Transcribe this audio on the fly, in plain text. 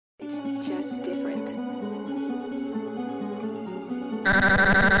just different.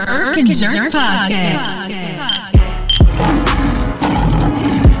 Jerk Podcast.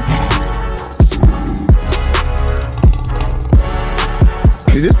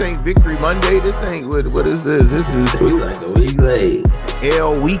 See, this ain't Victory Monday. This ain't what is this? This is we like a week late.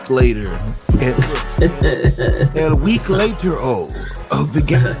 L week later. And a week later, of the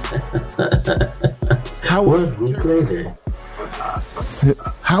game. How was week later?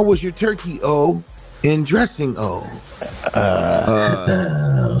 How was your turkey? In dressing?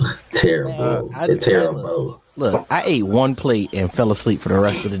 Terrible. Terrible. Look, I ate one plate and fell asleep for the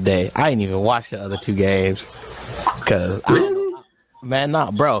rest of the day. I didn't even watch the other two games. Bro.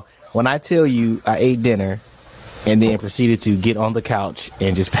 When I tell you I ate dinner and then proceeded to get on the couch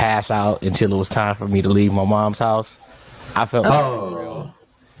and just pass out until it was time for me to leave my mom's house, I felt like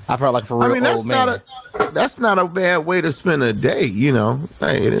for real. I mean, that's not a bad way to spend a day, you know.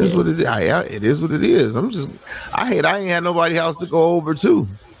 Hey, it is what it is. It is what it is. I ain't had nobody else to go over to.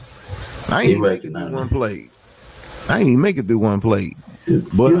 I ain't even make it through one plate.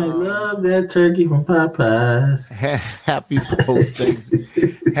 But I love that turkey from Popeyes. Happy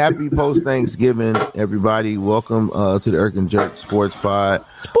post Thanksgiving, everybody. Welcome to the Irk and Jerk Sports Pod.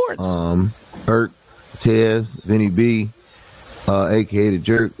 Irk, Tez, Vinnie B, aka the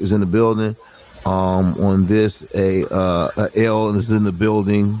Jerk, is in the building. On this, a L is in the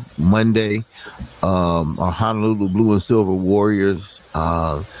building Monday. Our Honolulu Blue and Silver Warriors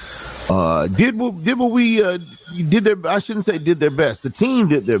did their best. The team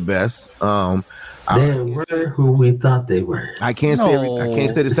did their best. They were who we thought they were. I can't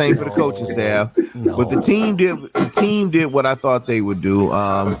say the same for the coaching staff, but the team did what I thought they would do.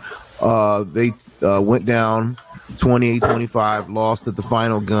 They went down 28-25, lost at the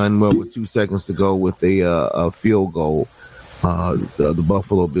final gun with 2 seconds to go with a field goal. The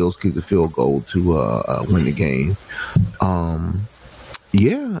Buffalo Bills kicked the field goal to win the game.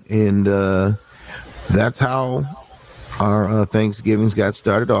 And that's how our Thanksgivings got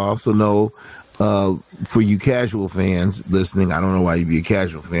started off. So for you casual fans listening, I don't know why you'd be a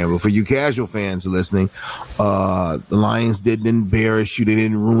casual fan, but for you casual fans listening, the Lions didn't embarrass you. They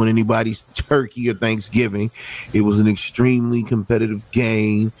didn't ruin anybody's turkey or Thanksgiving. It was an extremely competitive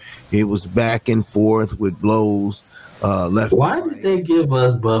game. It was back and forth with blows left. Why did they give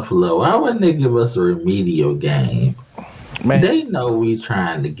us Buffalo? Why wouldn't they give us a remedial game? Man, they know we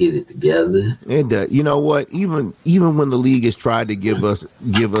trying to get it together. You know what? Even when the league has tried to give us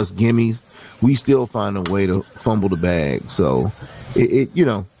gimmies, we still find a way to fumble the bag. So it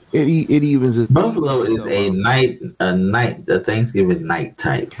evens it. Buffalo is a Thanksgiving night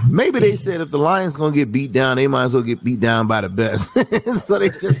type. Maybe they said if the Lions gonna get beat down, they might as well get beat down by the best. So they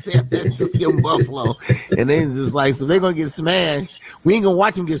just said just give them Buffalo, and they just like, so they're gonna get smashed. We ain't gonna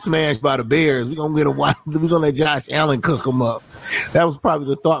watch them get smashed by the Bears. We're gonna let Josh Allen cook them up. That was probably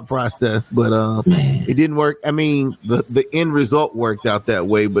the thought process, but it didn't work. I mean, the end result worked out that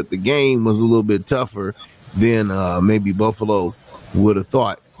way, but the game was a little bit tougher than maybe Buffalo would have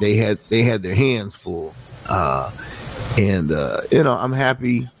thought. They had their hands full, and I'm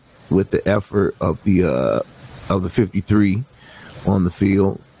happy with the effort of the 53 on the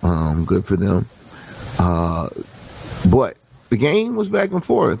field. Good for them. But the game was back and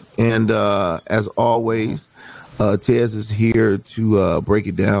forth, and as always, Tez is here to break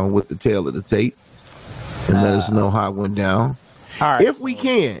it down with the tail of the tape and let us know how it went down. All right. If we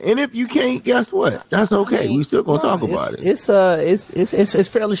can, and if you can't, guess what? That's okay. We still gonna talk about it. It's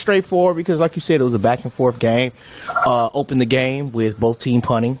fairly straightforward because, like you said, it was a back and forth game. Opened the game with both teams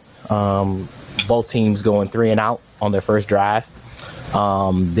punting. Both teams going 3 and out on their first drive.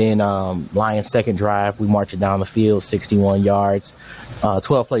 Then Lions' second drive, we marched it down the field, 61 yards.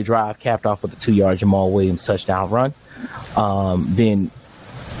 12-play drive capped off with a 2-yard Jamal Williams touchdown run. Then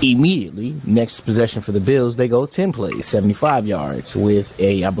immediately, next possession for the Bills, they go 10 plays, 75 yards with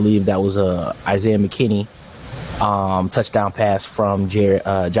I believe that was a Isaiah McKinney touchdown pass from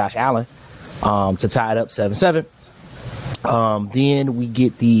Josh Allen to tie it up 7-7. Then we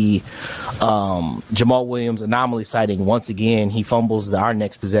get the Jamal Williams anomaly sighting once again. He fumbles our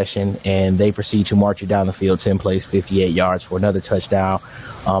next possession, and they proceed to march it down the field, 10 plays, 58 yards for another touchdown.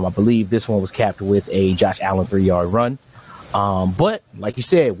 I believe this one was capped with a Josh Allen 3-yard run. But like you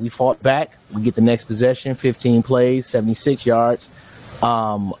said, we fought back. We get the next possession, 15 plays, 76 yards,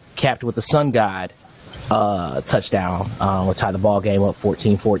 capped with the Sun God touchdown. We'll tie the ball game up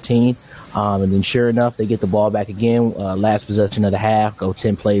 14-14. And then sure enough, they get the ball back again. Last possession of the half, go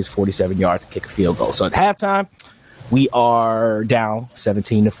 10 plays, 47 yards, and kick a field goal. So at halftime, we are down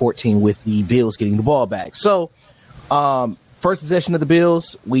 17-14 with the Bills getting the ball back. So first possession of the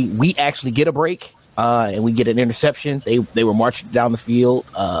Bills, we actually get a break, and we get an interception. They were marching down the field,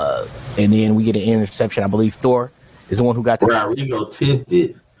 and then we get an interception. I believe Thor is the one who got the Rodrigo tipped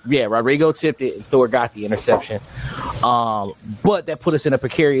it. Yeah, Rodrigo tipped it, and Thor got the interception. But that put us in a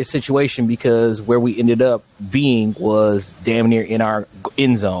precarious situation because where we ended up being was damn near in our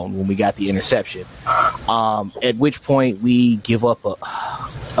end zone when we got the interception. At which point we give up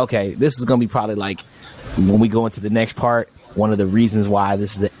okay, this is going to be probably like when we go into the next part, one of the reasons why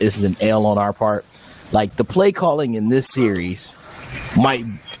this is an L on our part. Like the play calling in this series might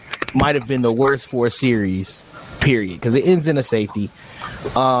have been the worst for a series, period, because it ends in a safety.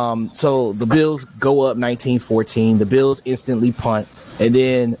 So the Bills go up 19-14. The Bills instantly punt. And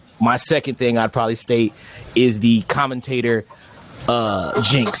then my second thing I'd probably state is the commentator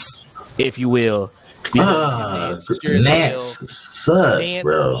jinx, if you will. Nance sucks,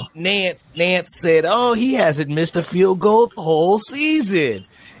 bro. Nance said, "Oh, he hasn't missed a field goal the whole season."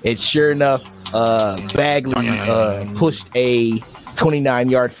 And sure enough, Bagley pushed a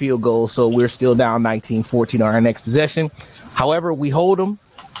 29-yard field goal, so we're still down 19-14 on our next possession. However, we hold them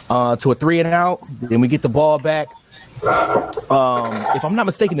to a 3-and-out. Then we get the ball back. If I'm not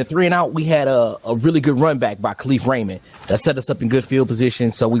mistaken, the 3-and-out, we had a really good run back by Khalif Raymond that set us up in good field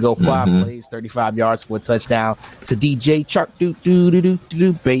position. So we go 5 plays, 35 yards for a touchdown to DJ Chark,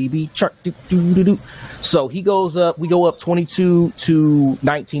 baby Chark, So he goes up. We go up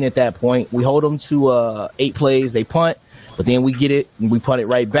 22-19 at that point. We hold them to 8 plays. They punt, but then we get it and we punt it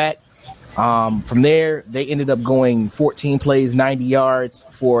right back. From there, they ended up going 14 plays, 90 yards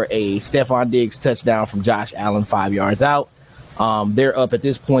for a Stephon Diggs touchdown from Josh Allen 5 yards out. They're up at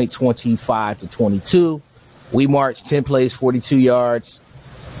this point 25-22. We march 10 plays, 42 yards,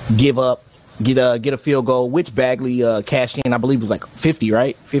 give up, get a field goal, which Bagley cashed in, I believe it was like 50,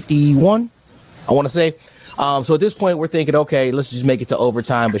 right? 51, I want to say. So at this point, we're thinking, okay, let's just make it to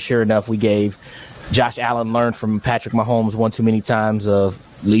overtime. But sure enough, we gave Josh Allen learned from Patrick Mahomes one too many times of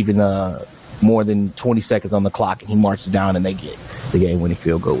leaving more than 20 seconds on the clock, and he marches down and they get the game-winning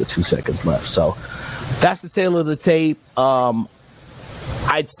field goal with 2 seconds left. So that's the tail of the tape.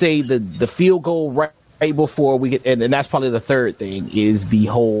 I'd say the field goal right before we get, and that's probably the third thing, is the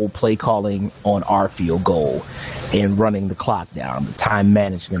whole play calling on our field goal and running the clock down, the time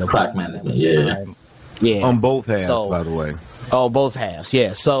management of clock management. Yeah, on both halves, by the way. Oh, both halves.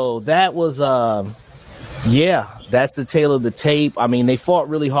 Yeah. So that was, that's the tail of the tape. I mean, they fought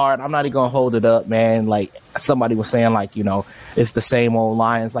really hard. I'm not even going to hold it up, man. Like somebody was saying, like, you know, it's the same old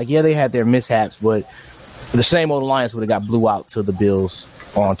Lions. Like, yeah, they had their mishaps, but the same old Lions would have got blew out to the Bills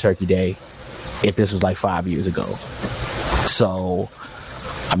on Turkey Day if this was like 5 years ago. So,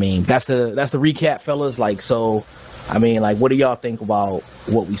 I mean, that's the recap, fellas. Like, so, I mean, like, what do y'all think about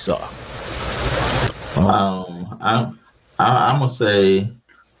what we saw? I'm gonna say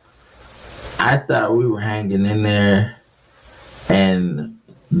I thought we were hanging in there, and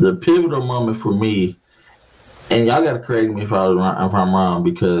the pivotal moment for me, and y'all gotta correct me if I'm wrong,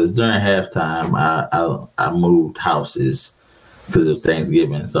 because during halftime I moved houses because it was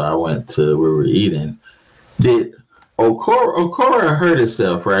Thanksgiving, so I went to where we were eating. Did Okora hurt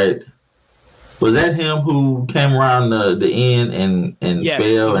himself, right? Was that him who came around the end and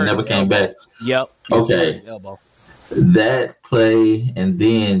fell and never came back? Yep. Okay. That play, and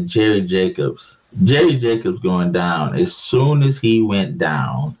then Jerry Jacobs going down. As soon as he went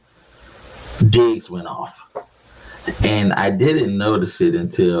down, Diggs went off. And I didn't notice it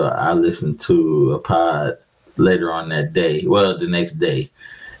until I listened to a pod later on that day. Well, the next day.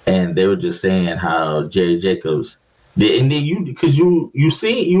 And they were just saying how Jerry Jacobs did. And then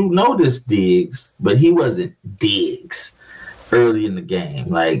you noticed Diggs, but he wasn't Diggs early in the game.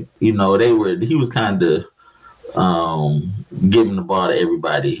 Like, you know, he was kind of giving the ball to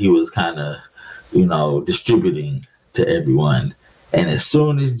everybody. He was kind of, you know, distributing to everyone. And as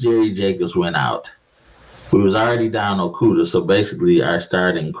soon as Jerry Jacobs went out, we was already down Okuda, so basically our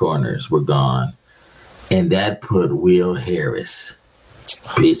starting corners were gone. And that put Will Harris,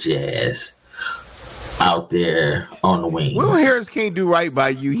 bitch ass, out there on the wings. Will Harris can't do right by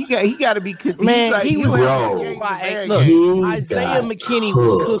you. He got to be, man. Like, he was look. Isaiah McKinney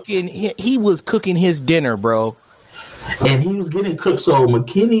was cooking. He was cooking his dinner, bro. And he was getting cooked. So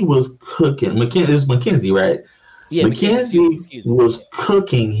McKinney was cooking. It's McKenzie, right? Yeah, McKenzie was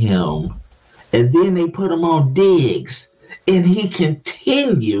cooking him, and then they put him on Diggs, and he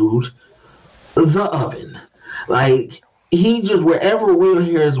continued the oven. Like, he just, wherever Will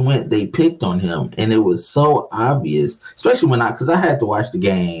Harris went, they picked on him, and it was so obvious, especially because I had to watch the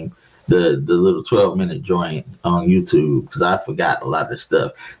game the little 12-minute joint on YouTube because I forgot a lot of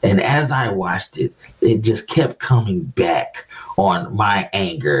stuff. And as I watched it, it just kept coming back on my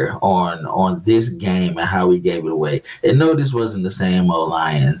anger on this game and how we gave it away. And no, this wasn't the same old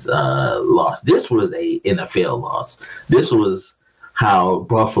Lions loss. This was a NFL loss. This was how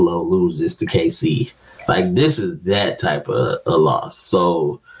Buffalo loses to KC. Like, this is that type of a loss.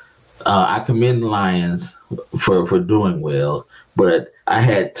 So I commend the Lions for doing well, but I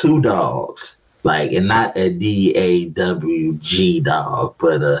had two dogs, like, and not a DAWG dog,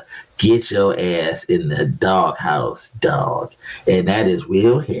 but get your ass in the doghouse dog. And that is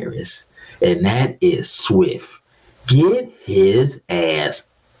Will Harris, and that is Swift. Get his ass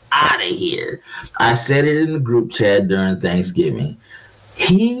out of here. I said it in the group chat during Thanksgiving.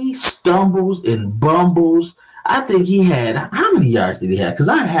 He stumbles and bumbles. I think he had, how many yards did he have? Because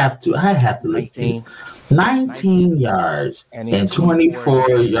I have to look at these. 19 yards and 24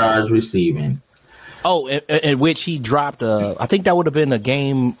 yards receiving. Oh, in which he dropped I think that would have been a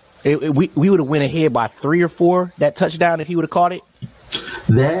game. We would have went ahead by 3 or 4, that touchdown, if he would have caught it.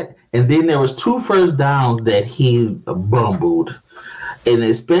 That, and then there was 2 first downs that he bumbled. And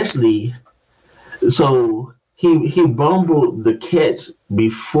especially, so he bumbled the catch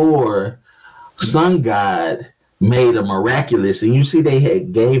before Sun God made a miraculous, and you see they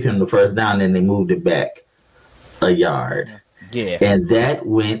had gave him the first down and they moved it back a yard. Yeah. And that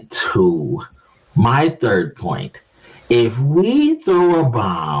went to my third point. If we throw a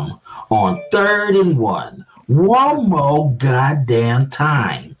bomb on 3rd and 1, one more goddamn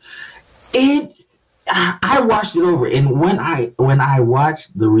time, I watched it over, and when I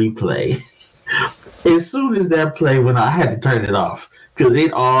watched the replay, as soon as that play went on, I had to turn it off because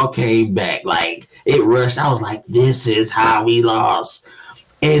it all came back. Like, it rushed. I was like, this is how we lost.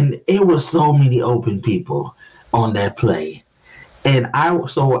 And it was so many open people on that play. And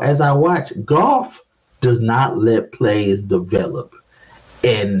so as I watch, Goff does not let plays develop.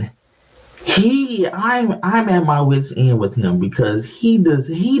 And I'm at my wit's end with him because he does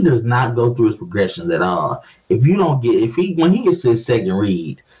not go through his progressions at all. When he gets to his second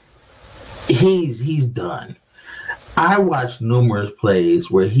read, he's done. I watched numerous plays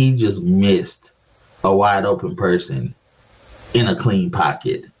where he just missed a wide open person in a clean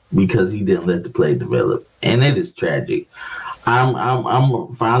pocket because he didn't let the play develop, and it is tragic.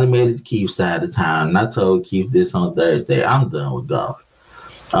 I'm finally made it to Keith's side of town, and I told Keith this on Thursday. I'm done with Goff.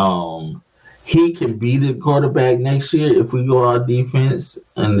 He can be the quarterback next year if we go on defense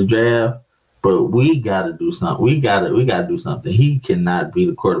in the draft, but we got to do something. We got to do something. He cannot be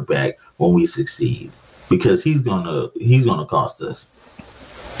the quarterback when we succeed because he's gonna cost us.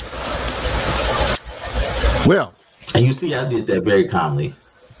 Well, and you see, I did that very calmly.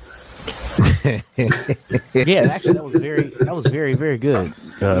 Yeah, actually, that was very, very good,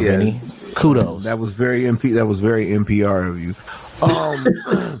 Vinny. Kudos. That was very NPR of you.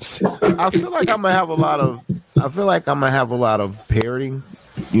 I feel like I'm gonna have a lot of parroting,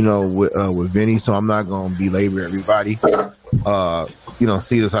 with Vinny. So I'm not gonna belabor everybody.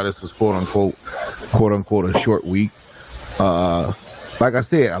 See this how this was quote unquote a short week. Like I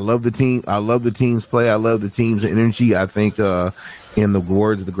said, I love the team. I love the team's play. I love the team's energy. I think, in the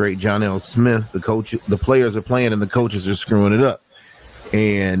words of the great John L. Smith, the players are playing and the coaches are screwing it up.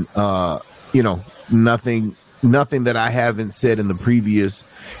 And nothing that I haven't said in the previous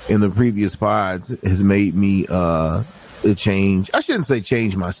pods has made me change. I shouldn't say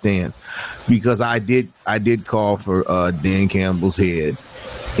change my stance, because I did call for Dan Campbell's head.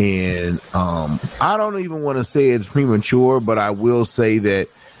 And I don't even want to say it's premature, but I will say that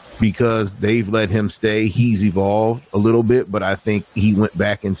because they've let him stay, he's evolved a little bit, but I think he went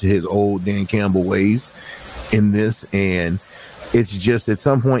back into his old Dan Campbell ways in this. And it's just at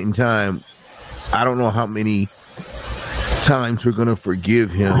some point in time, I don't know how many times we're going to forgive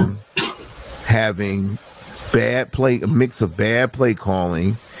him having a mix of bad play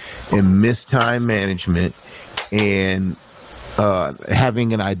calling and missed time management and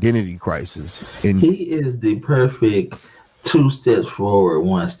having an identity crisis. And he is the perfect 2 steps forward,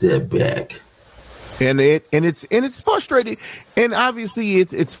 1 step back. And it's frustrating, and obviously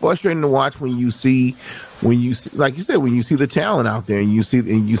it's frustrating to watch when you see, like you said, when you see the talent out there and you see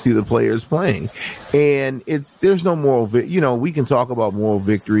the players playing, and there's no moral. We can talk about moral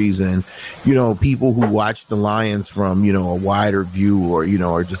victories and people who watch the Lions from a wider view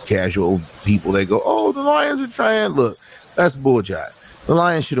or just casual people. They go, oh, the Lions are trying. Look, that's bullshit. The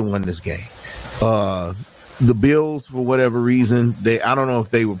Lions should have won this game. The Bills, for whatever reason, I don't know if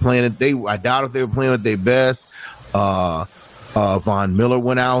they were playing it. I doubt if they were playing at their best. Von Miller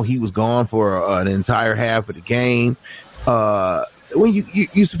went out. He was gone for an entire half of the game. when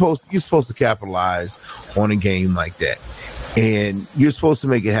you're supposed to capitalize on a game like that, and you're supposed to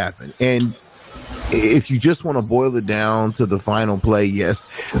make it happen. And if you just want to boil it down to the final play, yes,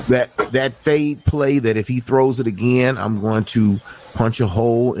 that fade play that if he throws it again, I'm going to punch a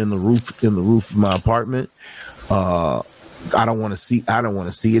hole in the roof of my apartment. I don't want to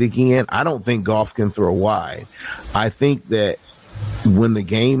see it again. I don't think Goff can throw wide. I think that when the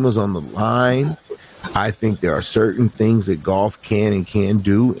game is on the line, I think there are certain things that Goff can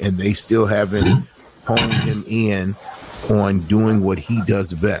do, and they still haven't honed him in on doing what he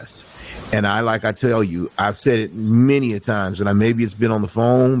does best. And I tell you, I've said it many a times, and maybe it's been on the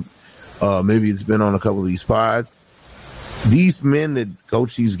phone, maybe it's been on a couple of these pods. These men that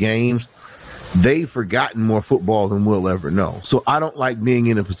coach these games, they've forgotten more football than we'll ever know. So I don't like being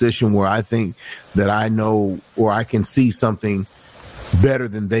in a position where I think that I know or I can see something better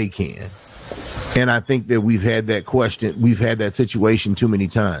than they can. And I think that we've had that situation too many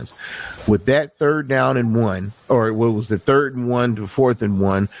times. With that 3rd down and 1, or what was the 3rd and 1 to 4th and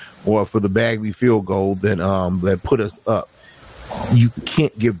 1, or for the Bagley field goal that put us up, you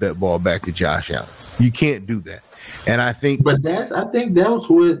can't give that ball back to Josh Allen. You can't do that. And I think that was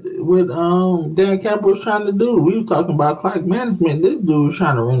what Dan Campbell was trying to do. We were talking about clock management. This dude was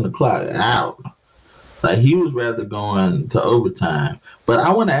trying to run the clock out. Like, he was rather going to overtime. But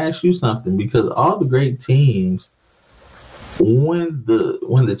I want to ask you something, because all the great teams, when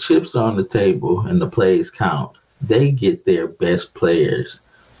the chips are on the table and the plays count, they get their best players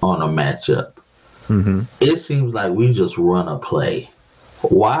on a matchup. Mm-hmm. It seems like we just run a play.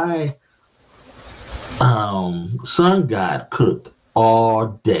 Why? Sun God cooked all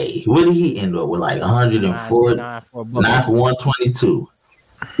day. What did he end up with? Like 104, 9 for 122.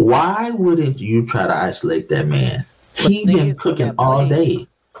 Why wouldn't you try to isolate that man? He been cooking all day.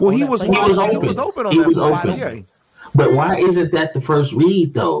 Well, he was open on that play. But why isn't that the first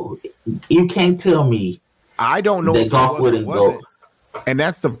read, though? You can't tell me. I don't know that Goff wouldn't go. And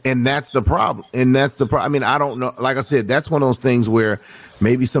that's the problem. I mean, I don't know. Like I said, that's one of those things where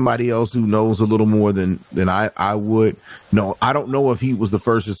maybe somebody else who knows a little more than I would know. I don't know if he was the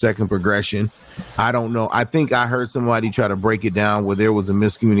first or second progression. I don't know. I think I heard somebody try to break it down where there was a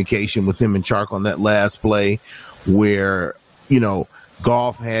miscommunication with him and Chark on that last play where,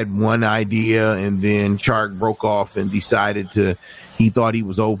 Goff had one idea and then Chark broke off and decided he thought he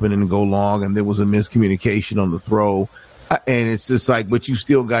was open and go long, and there was a miscommunication on the throw. And it's just like, but you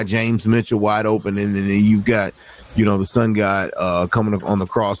still got James Mitchell wide open, and then you've got, the Sun God coming on the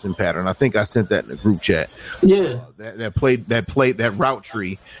crossing pattern. I think I sent that in the group chat. Yeah, that route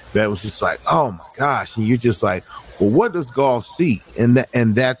tree that was just like, oh my gosh, and you're just like, well, what does Goff see? And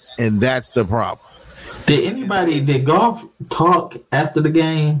that's the problem. Did Goff talk after the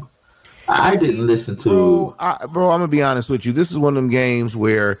game? I didn't listen to. Bro, I'm gonna be honest with you. This is one of them games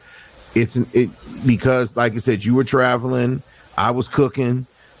where because, like I said, you were traveling, I was cooking,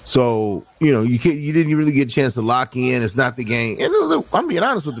 so you didn't really get a chance to lock in. It's not the game, and I'm being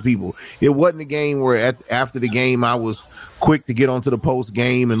honest with the people. It wasn't a game where after the game I was quick to get onto the post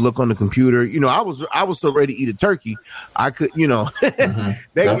game and look on the computer. I was so ready to eat a turkey. I could, mm-hmm.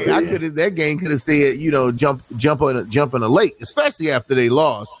 that game could have said, jump in a lake, especially after they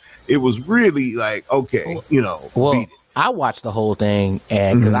lost. It was really like, okay, beat it. I watched the whole thing,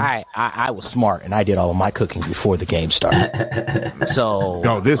 and because I was smart and I did all of my cooking before the game started.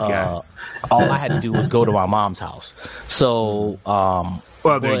 So, this guy, all I had to do was go to my mom's house. So,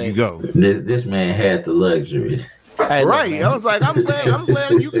 there you go. This man had the luxury. Hey, right, look, I was like, I'm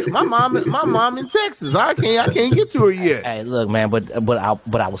glad you. My mom in Texas. I can't get to her yet. Hey, look, man, but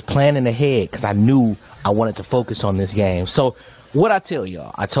I was planning ahead because I knew I wanted to focus on this game. So. What I tell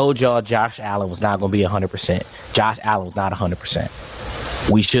y'all, I told y'all Josh Allen was not going to be 100%. Josh Allen was not 100%.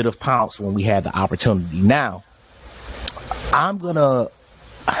 We should have pounced when we had the opportunity. Now, I'm going to,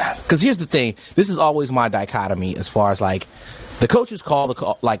 because here's the thing. This is always my dichotomy as far as like the coaches call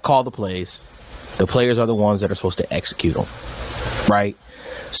the plays. The players are the ones that are supposed to execute them, right?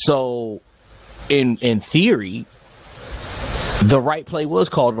 So, in theory, the right play was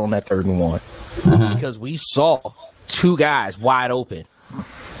called on that 3rd and 1 because we saw 2 guys wide open,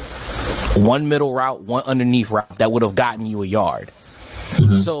 one middle route, one underneath route that would have gotten you a yard.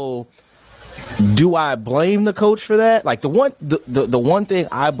 Mm-hmm. So do I blame the coach for that? Like the one thing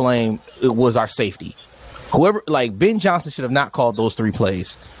I blame was our safety. Whoever, like Ben Johnson should have not called those 3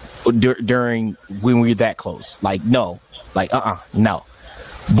 plays during when we were that close. Like, no, no.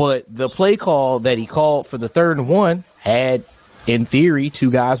 But the play call that he called for the 3rd and 1 had, in theory,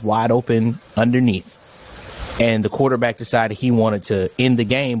 2 guys wide open underneath. And the quarterback decided he wanted to end the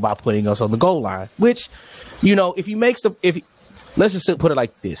game by putting us on the goal line, which, if he makes let's just put it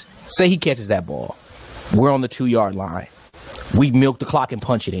like this. Say he catches that ball. We're on the 2-yard line. We milk the clock and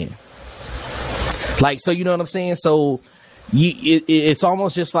punch it in. Like, so you know what I'm saying? So it's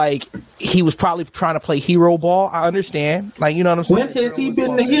almost just like he was probably trying to play hero ball. I understand. Like, you know what I'm saying? When has he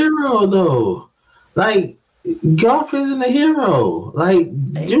been the hero, though? Like, Goff isn't a hero. Like,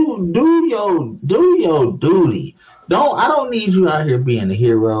 do your duty. I don't need you out here being a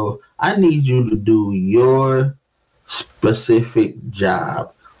hero. I need you to do your specific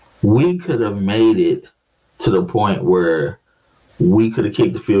job. We could have made it to the point where we could have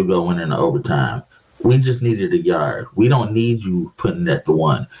kicked the field goal winning in overtime. We just needed a yard. We don't need you putting that to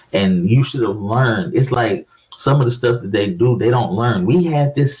one. And you should have learned. It's like some of the stuff that they do, they don't learn. We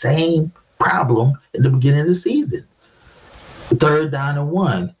had this same problem at the beginning of the season. 3rd down and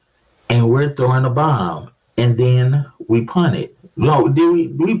 1, and we're throwing a bomb, and then we punt it. No,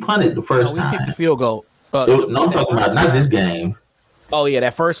 we punted the first time. We kicked the field goal. I'm talking about not this game. Oh, yeah,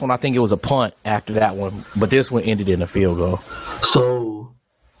 that first one, I think it was a punt after that one, but this one ended in a field goal. So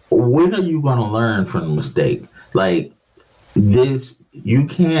when are you going to learn from the mistake? Like this, you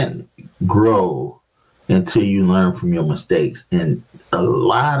can't grow until you learn from your mistakes. And a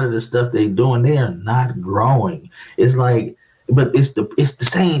lot of the stuff they're doing, they are not growing. It's like, but it's the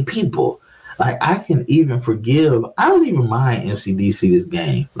same people. Like, I can even forgive. I don't even mind MCDC this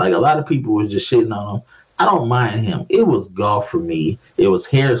game. Like, a lot of people were just shitting on him. I don't mind him. It was Goff for me. It was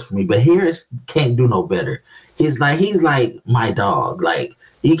Harris for me. But Harris can't do no better. He's like my dog. Like,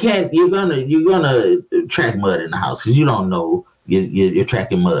 you can't. You're gonna track mud in the house because you don't know you're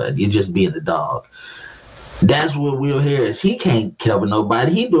tracking mud. You're just being a dog. That's what Will Harris. He can't cover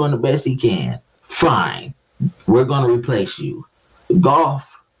nobody. He's doing the best he can. Fine. We're gonna replace you. Goff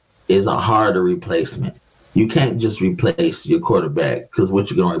is a harder replacement. You can't just replace your quarterback because what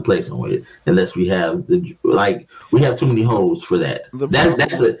you're going to replace him with, unless we have we have too many holes for that.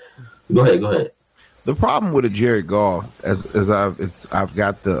 That's it. Go ahead. The problem with a Jared Goff, as I've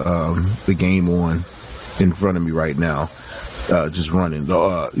got the game on in front of me right now, just running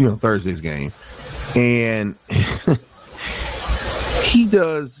the Thursday's game, and he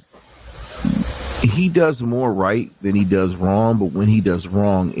does more right than he does wrong, but when he does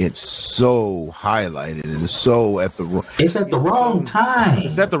wrong, it's so highlighted and it's so at the wrong time.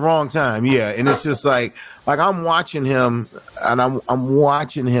 It's at the wrong time, yeah. And it's just like I'm watching him, and I'm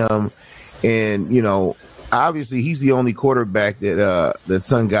watching him, and obviously he's the only quarterback that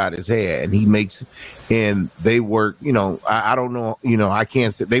Sun God has had, and he makes, and they work. I don't know. I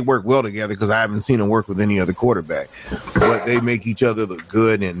can't say they work well together because I haven't seen them work with any other quarterback, but they make each other look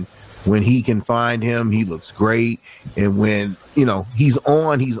good. And when he can find him, he looks great. And when, he's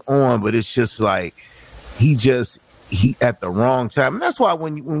on, but it's just like he at the wrong time. And that's why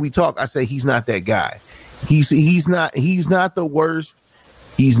when we talk, I say he's not that guy. He's not the worst.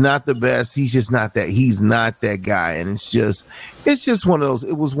 He's not the best. He's just not that. He's not that guy. And it's just one of those.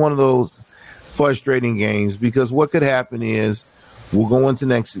 It was one of those frustrating games because what could happen is we'll go into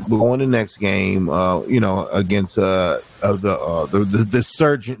next game, against the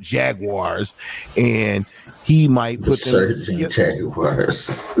Surgent Jaguars, and he might put Jaguars.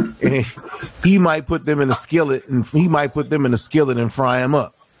 He might put them in a skillet, and fry them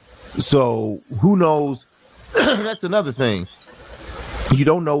up. So who knows? That's another thing. You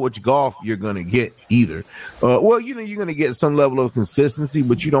don't know which Goff you're going to get either. You're going to get some level of consistency,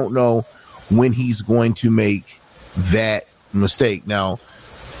 but you don't know when he's going to make that mistake. Now,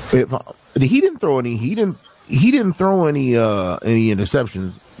 if he didn't throw any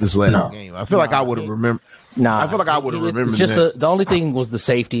interceptions this last game. I feel like I would have remembered. I feel like I would have remembered. Just the only thing was the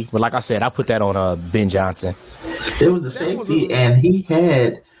safety, but like I said, I put that on Ben Johnson. It was the safety, and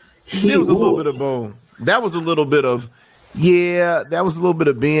there was a little bit of boom. That was a little bit of that was a little bit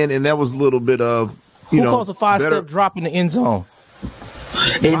of Ben, and that was a little bit of who calls a 5-step drop in the end zone.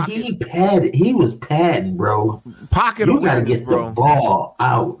 And he was padding, bro. Pocket you awareness, gotta get bro. The ball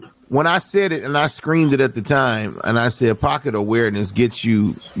out. When I said it and I screamed it at the time, and I said pocket awareness gets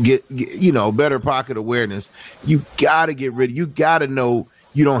you better pocket awareness. You gotta get rid of. You gotta know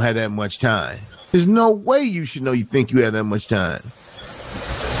you don't have that much time. There's no way you should know you think you have that much time.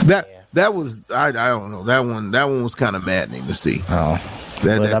 That was I don't know, that one was kind of maddening to see.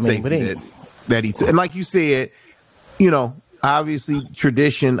 That he took. And like you said, obviously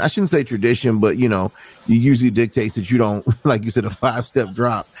tradition, I shouldn't say tradition, but you usually dictates that you don't, like you said, a 5-step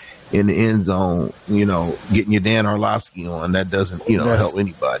drop in the end zone, getting your Dan Orlovsky on, that doesn't help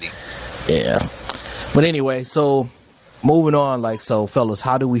anybody. Yeah. But anyway, so moving on, fellas,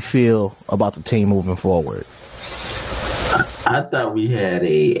 how do we feel about the team moving forward? I thought we had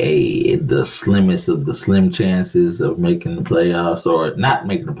the slimmest of the slim chances of making the playoffs, or not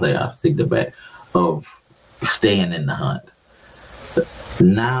making the playoffs. Take that back, of staying in the hunt.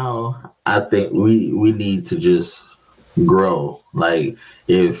 Now I think we need to just grow. Like,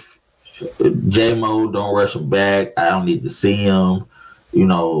 if J-Mo don't rush him back, I don't need to see him.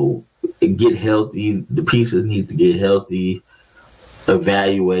 Get healthy. The pieces need to get healthy.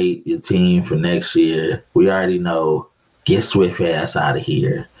 Evaluate your team for next year. We already know. Get Swift ass out of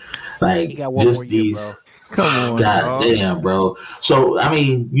here. Like, just these. Year, come on, God damn, bro. So I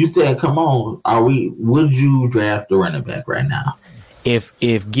mean, you said, come on. Would you draft a running back right now? If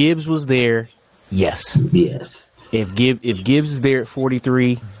Gibbs was there, yes. Yes. If Gibbs is there at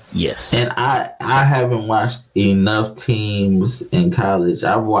 43, yes. And I haven't watched enough teams in college.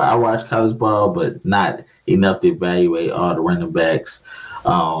 I watched college ball, but not enough to evaluate all the running backs.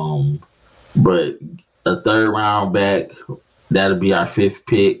 But a third round back, that'll be our 5th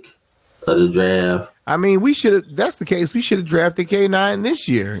pick of the draft. I mean, we should have. That's the case. We should have drafted K9 this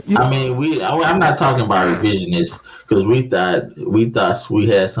year. I mean, I'm not talking about revisionists, because we thought we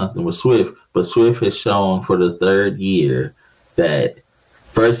had something with Swift, but Swift has shown for the 3rd year that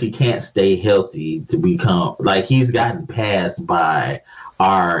first he can't stay healthy to become, like, he's gotten passed by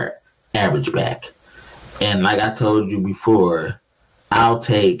our average back, and like I told you before, I'll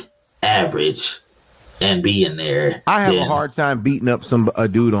take average and be in there. I have a hard time beating up a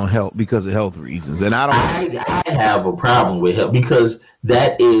dude on health because of health reasons, and I have a problem with health because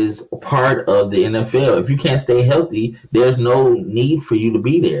that is part of the NFL. If you can't stay healthy, there's no need for you to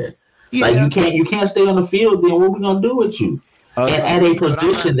be there. Yeah. Like, you can't stay on the field. Then what are we gonna do with you? And at a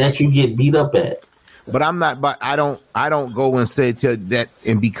position that you get beat up at. But I'm not. But I don't go and say to that,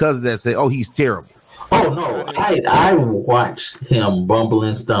 and because of that, say, oh, he's terrible. Oh no! I watched him bumble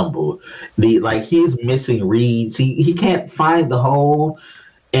and stumble. He's missing reads. He can't find the hole,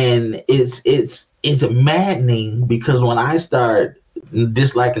 and it's maddening because when I start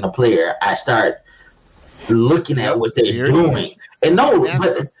disliking a player, I start looking at what they're doing. And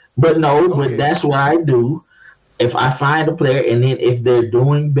but that's what I do. If I find a player, and then if they're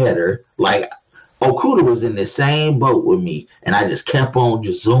doing better, like Okuda was in the same boat with me, and I just kept on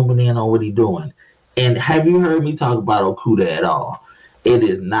just zooming in on what he's doing. And have you heard me talk about Okuda at all? It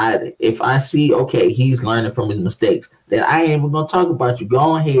is not. If I see, okay, he's learning from his mistakes, then I ain't even going to talk about you.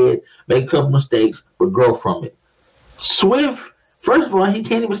 Go ahead, make a couple mistakes, but grow from it. Swift, first of all, he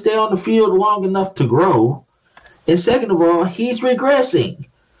can't even stay on the field long enough to grow. And second of all, he's regressing.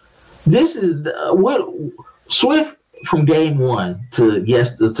 This is what Swift from game 1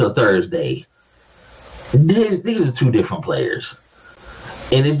 to Thursday. These are 2 different players.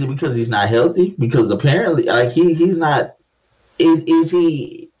 And is it because he's not healthy? Because apparently, like, he's not. Is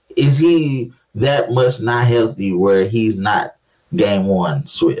he that much not healthy where he's not game 1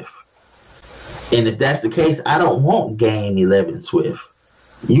 Swift? And if that's the case, I don't want game 11 Swift.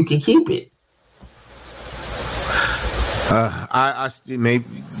 You can keep it. I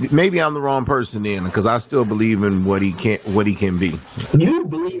maybe I'm the wrong person then, because I still believe in what he can be. You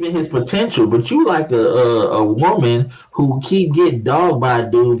believe in his potential, but you like a woman who keep getting dogged by a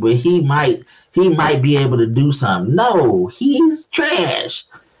dude, but he might be able to do something. No, he's trash.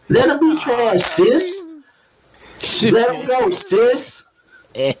 Let him be trash, sis. Let him go, sis.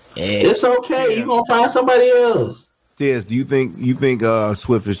 It's okay. Yeah. You're gonna find somebody else. Tez, do you think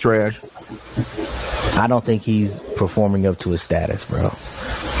Swift is trash? I don't think he's performing up to his status, bro.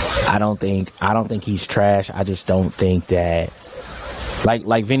 I don't think he's trash. I just don't think that,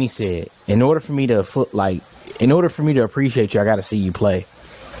 like Vinny said, in order for me to appreciate you, I got to see you play.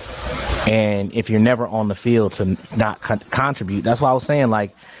 And if you're never on the field to not contribute, that's why I was saying,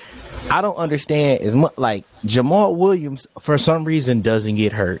 like, I don't understand as much. Like, Jamal Williams, for some reason, doesn't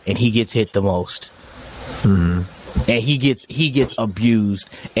get hurt, and he gets hit the most. Mm-hmm. And he gets abused,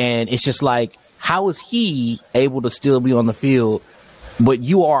 and it's just like, how is he able to still be on the field, but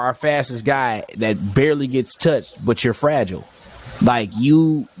you are our fastest guy that barely gets touched, but you're fragile? Like,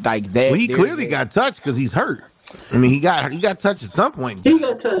 you, like that. Well, he clearly got touched because he's hurt. I mean, he got touched at some point. He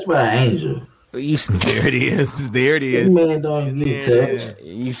got touched by an angel. There it is. There it is. Man, don't get touched.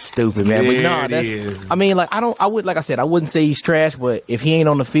 You stupid, man. But no, that's. I mean, like, like I said, I wouldn't say he's trash, but if he ain't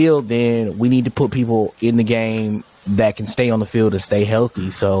on the field, then we need to put people in the game that can stay on the field and stay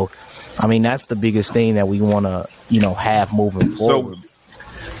healthy. So, I mean, that's the biggest thing that we want to, have moving forward.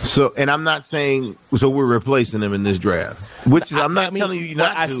 So, and I'm not saying so we're replacing him in this draft, which is, I'm not telling you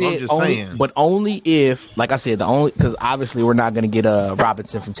not to. I'm just saying, but only if, like I said, because obviously we're not going to get a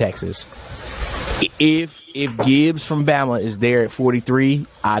Robinson from Texas. If Gibbs from Bama is there at 43,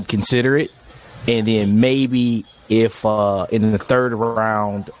 I'd consider it, and then maybe if in the third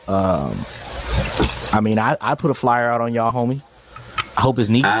round, I mean, I put a flyer out on y'all, homie. I hope it's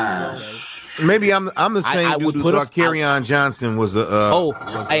neat. Maybe I'm the same I dude would who thought Kerryon Johnson was a.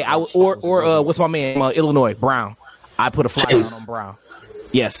 What's my man? Illinois Brown. I put a flyer out on Brown.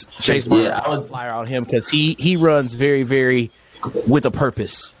 Yes, Chase Brown. I would flyer out on him because he runs very, very with a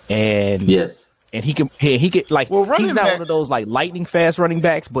purpose, and and he can like he's not one of those like lightning fast running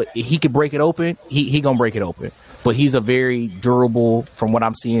backs, but he can break it open. He gonna break it open. But he's a very durable, from what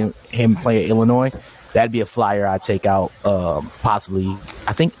I'm seeing him play at Illinois. That'd be a flyer I'd take out. Possibly,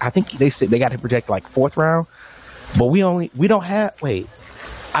 I think they said they got him projected like fourth round, but we don't have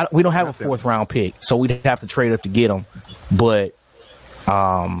a fourth round pick, so we'd have to trade up to get him. But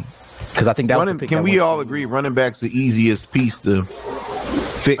because I think that was the pick. Can we all agree running back's the easiest piece to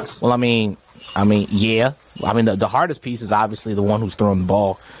fix? Well, I mean, yeah. I mean, the hardest piece is obviously the one who's throwing the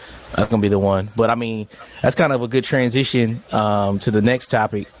ball. That's going to be the one. But, I mean, that's kind of a good transition to the next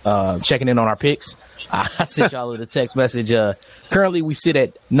topic, checking in on our picks. I sent y'all a text message. Currently, we sit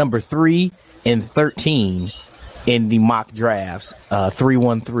at number 3 and 13 in the mock drafts,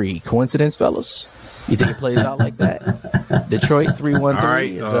 3-1-3. Coincidence, fellas? You think it plays out like that? Detroit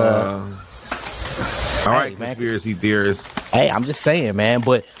 3-1-3 all right, conspiracy theorists. Hey, I'm just saying, man.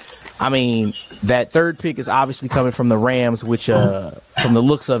 But, I mean, that third pick is obviously coming from the Rams, which from the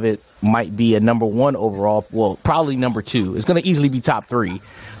looks of it might be a number 1 overall. Well, probably number 2. It's going to easily be top 3.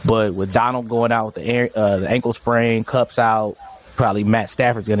 But with Donald going out with the ankle sprain, Kupp's out, probably Matt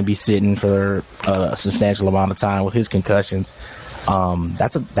Stafford's going to be sitting for a substantial amount of time with his concussions.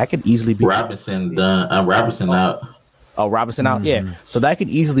 That could easily be Robinson out. Oh, Robinson out. Yeah. So that could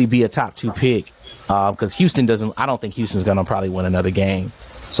easily be a top 2 pick because Houston doesn't. I don't think Houston's going to probably win another game.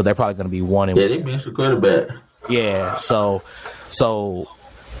 So they're probably going to be 1-1. Yeah, they benched the quarterback. Yeah. So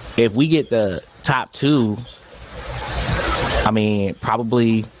if we get the top 2, I mean,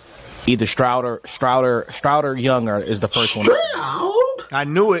 probably either Stroud or Younger is the first one. I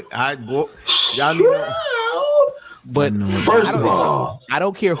knew it. But first of all, I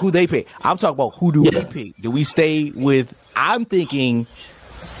don't care who they pick. I'm talking about who do we pick? Do we stay with? I'm thinking.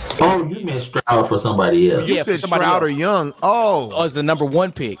 Oh, you meant Stroud for somebody else. You said Stroud or Young. Oh, it's the number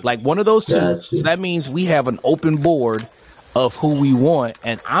 1 pick. Like one of those two. Gotcha. So that means we have an open board of who we want.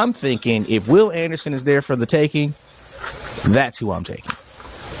 And I'm thinking if Will Anderson is there for the taking, that's who I'm taking.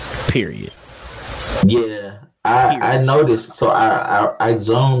 Period. Yeah. I noticed, so I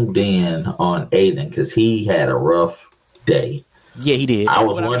zoomed in on Aiden because he had a rough day. Yeah, he did. I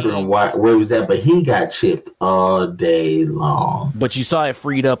was wondering where he was at, but he got chipped all day long. But you saw it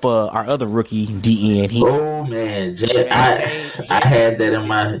freed up our other rookie, DN. Oh, man. I had that in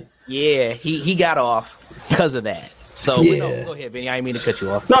my... Yeah, he got off because of that. So, go ahead, Vinny. I didn't mean to cut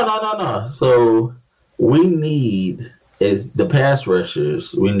you off. No. So, we need... is the pass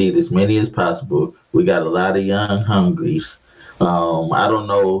rushers. We need as many as possible. We got a lot of young hungries. I don't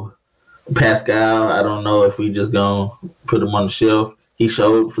know Pascal. I don't know if we just gonna put him on the shelf. He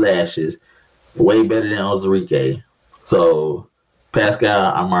showed flashes, way better than Ozarike. So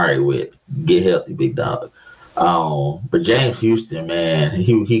Pascal, I'm all right with. Get healthy, big dog. But James Houston, man,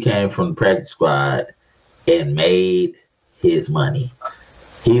 he came from the practice squad and made his money.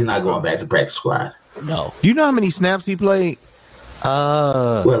 He's not going back to practice squad. No. Do you know how many snaps he played?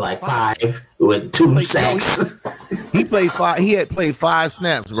 Like 5 with 2 sacks. He played 5. He had played 5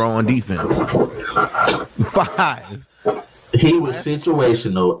 snaps, bro, on defense. 5. He was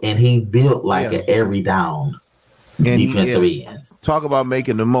situational, and he built like an every down defensive end. Talk about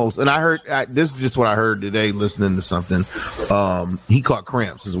making the most. And I heard this is just what I heard today listening to something. He caught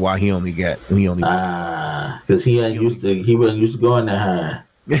cramps is why he only because he wasn't used to going that high.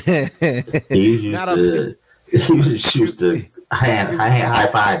 He was used to high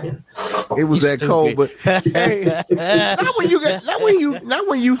fiving. It was that cold, but hey, not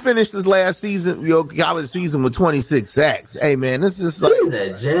when you finished this last season, your college season with 26 sacks. Hey man, this is like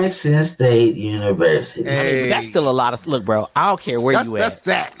at Jackson State University. Hey. I mean, that's still a lot of look, bro. I don't care where you at. That's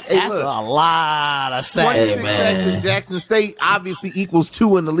sack. Hey, that's a lot of sacks. 26 sacks in Jackson State obviously equals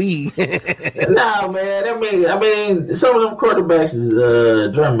 2 in the league. No, man. I mean, some of them quarterbacks is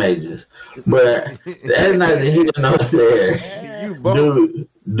drum majors, but that's not that he didn't know it's there.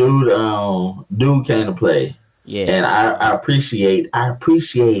 Dude came to play. Yeah. And I appreciate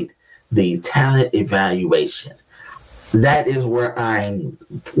the talent evaluation. That is where I'm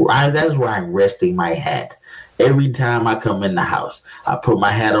resting my hat. Every time I come in the house, I put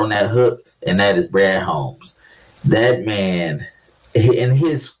my hat on that hook, and that is Brad Holmes. That man and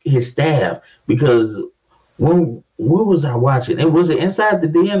his staff, because what was I watching? And was it Inside the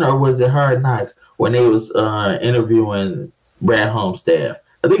Den or was it Hard Knocks when they was interviewing Brad Homestaff?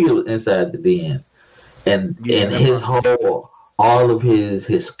 I think it was Inside the Den, and his whole all of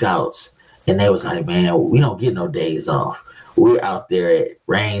his scouts, and they was like, man, we don't get no days off. We're out there at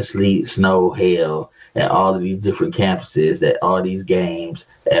rain, sleet, snow, hail, at all of these different campuses, at all these games,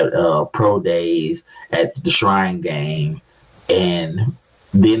 at pro days, at the Shrine game, and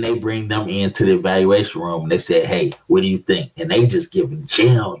then they bring them into the evaluation room and they say, hey, what do you think? And they just giving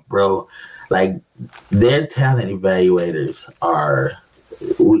gems, bro. Like, their talent evaluators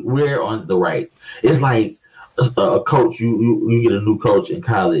we're on the right. It's like a coach, you get a new coach in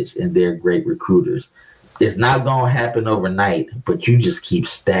college and they're great recruiters. It's not going to happen overnight, but you just keep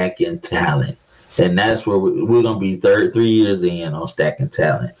stacking talent. And that's where we're going to be 3 years in on stacking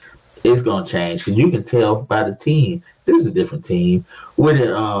talent. It's going to change because you can tell by the team. This is a different team. What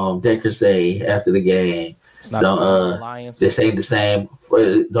did Decker say after the game? They say the same.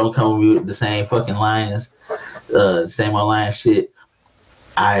 Don't come with the same fucking Lions. Same old Lions shit.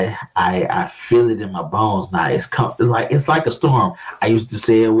 I feel it in my bones now. It's like a storm. I used to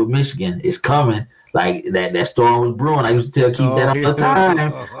say it with Michigan. It's coming. Like that storm was brewing. I used to tell Keith that all the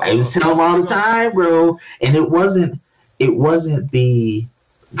time. I used to tell him all the time, bro. And it wasn't the,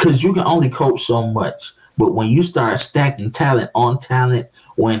 because you can only coach so much. But when you start stacking talent on talent,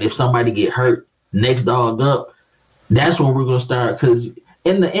 if somebody get hurt, next dog up, that's when we're gonna start. Because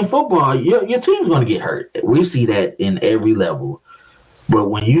in football, your team's gonna get hurt. We see that in every level. But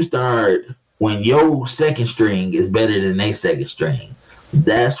when your second string is better than their second string,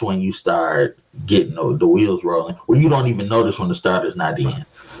 that's when you start getting the wheels rolling, where you don't even notice when the starter's not in.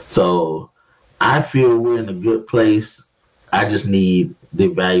 So I feel we're in a good place. I just need the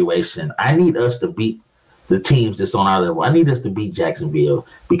evaluation. I need us to beat the teams that's on our level. I need us to beat Jacksonville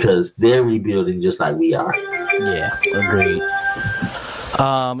because they're rebuilding just like we are. Yeah, agreed.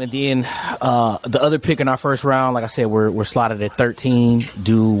 And then the other pick in our first round, like I said, we're slotted at 13.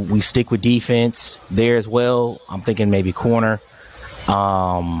 Do we stick with defense there as well? I'm thinking maybe corner.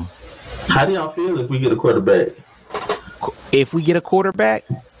 How do y'all feel if we get a quarterback? If we get a quarterback?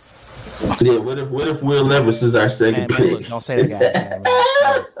 Yeah, what if Will Levis is our second pick? Look, don't say that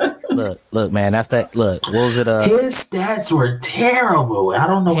guy. Look, man, that's that. Look, what was it? His stats were terrible. I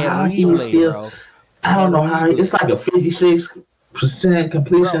don't know how he was still. Bro. I don't know how it's like a 56%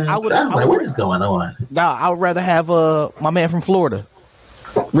 completion. Bro, I was like, what is going on? Nah, I would rather have my man from Florida,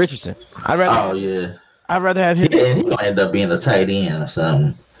 Richardson. I'd rather have him. Yeah, and he's gonna end up being a tight end or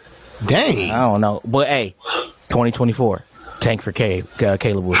something. Dang. I don't know. But hey, 2024. Tank for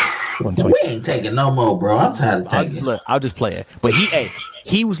Caleb Wood. We ain't taking no more, bro. I'm tired of taking. I'll just play it. But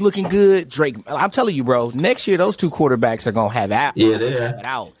he was looking good. Drake, I'm telling you, bro, next year those two quarterbacks are gonna have out. Yeah, they are.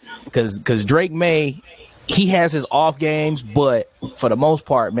 Out. Because Drake May, he has his off games, but for the most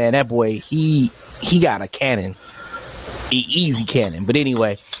part, man, that boy, he got a cannon. Easy cannon. But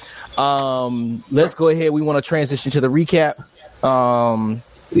anyway, let's go ahead. We want to transition to the recap.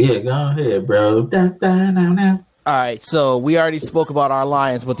 Yeah, go ahead, bro. All right, so we already spoke about our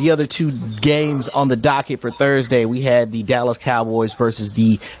Lions, but the other two games on the docket for Thursday, we had the Dallas Cowboys versus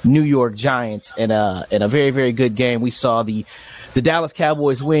the New York Giants in a very, very good game. We saw the Dallas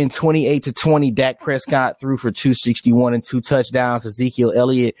Cowboys win 28-20. Dak Prescott threw for 261 and 2 touchdowns. Ezekiel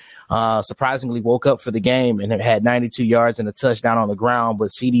Elliott surprisingly woke up for the game and had 92 yards and a touchdown on the ground. But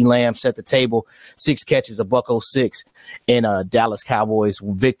CeeDee Lamb set the table, 6 catches, $106 in a Dallas Cowboys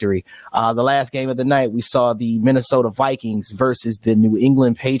victory. The last game of the night, we saw the Minnesota Vikings versus the New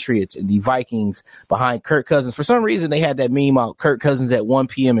England Patriots, and the Vikings behind Kirk Cousins. For some reason, they had that meme out, Kirk Cousins at 1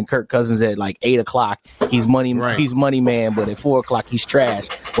 p.m. and Kirk Cousins at like 8 o'clock. He's money man, but at 4 o'clock, he's trash.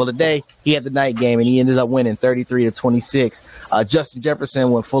 Well, today, he had the night game, and he ended up winning 33-26. Justin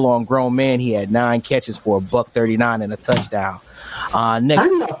Jefferson went full-on grown man. He had 9 catches for $139 and a touchdown. How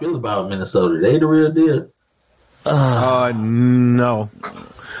do y'all feel about Minnesota? They the real deal? No.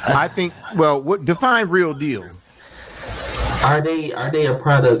 I think, what define real deal? Are they a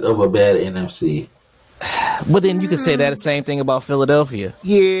product of a bad NFC? But then you could say that the same thing about Philadelphia.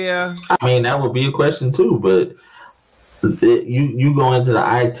 Yeah. I mean, that would be a question too, but you go into the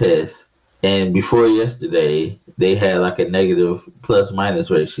eye test, and before yesterday, they had like a negative plus-minus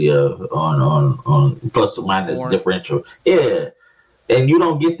ratio on plus-minus differential. Yeah. And you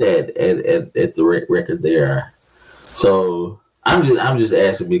don't get that at the record they are. So I'm just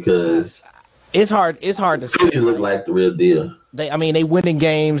asking because it's hard to say. It look like the real deal. They winning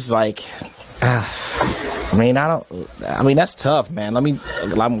games like I mean, that's tough, man. I'm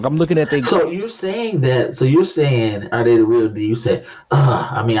looking at things. So you're saying, are they the real deal? You said,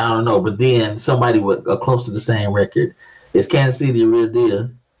 I don't know. But then somebody with close to the same record. Is Kansas City the real deal?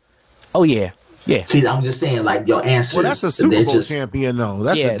 Oh, yeah. Yeah. See, I'm just saying, like, your answer. Well, that's a Super Bowl champion, though.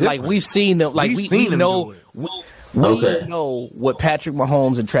 That's like, we've seen them. Like, we know. We know what Patrick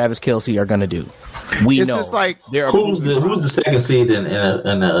Mahomes and Travis Kelce are going to do. It's know. Just like who's the second seed in the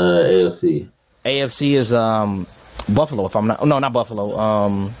AFC? AFC is Buffalo. If I'm not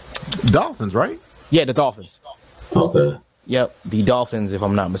Buffalo. Dolphins, right? Yeah, the Dolphins. Okay. Yep, the Dolphins. If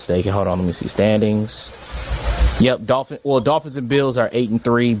I'm not mistaken. Hold on, let me see standings. Yep, Dolphins and Bills are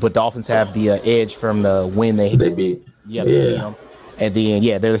 8-3, but Dolphins have the edge from the win they beat. Yep, yeah. They beat them. And then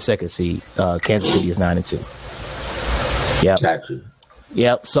they're the second seed. Kansas City is 9-2. Yep. Gotcha.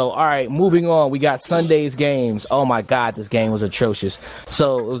 Yep. So, all right, moving on. We got Sunday's games. Oh, my God, this game was atrocious.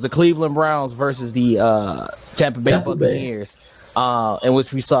 So, it was the Cleveland Browns versus the Tampa Bay Buccaneers, in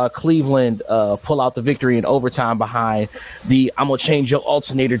which we saw Cleveland pull out the victory in overtime behind the I'm going to change your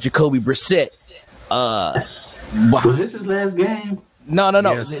alternator, Jacoby Brissett. Was this his last game? No.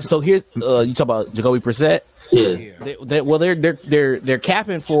 Yes. So, here's you talk about Jacoby Brissett? Yeah. They're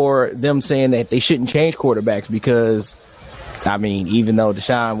capping for them saying that they shouldn't change quarterbacks because, I mean, even though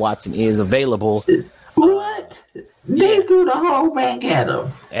Deshaun Watson is available, what they threw the whole bank at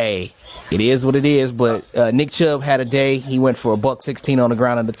him. Hey, it is what it is. But Nick Chubb had a day. He went for $116 on the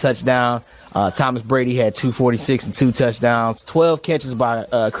ground and a touchdown. Thomas Brady had 246 and 2 touchdowns. 12 catches by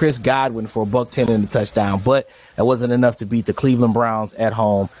Chris Godwin for $110 and a touchdown. But that wasn't enough to beat the Cleveland Browns at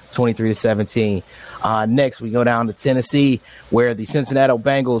home, 23-17. Next, we go down to Tennessee, where the Cincinnati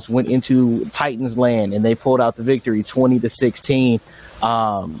Bengals went into Titans land and they pulled out the victory, 20-16.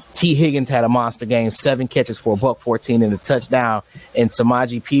 T. Higgins had a monster game, 7 catches for $114 and a touchdown. And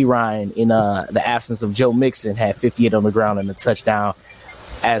Samaje Perine, in the absence of Joe Mixon, had 58 on the ground and a touchdown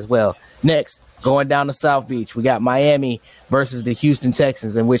as well. Next, going down to South Beach, we got Miami versus the Houston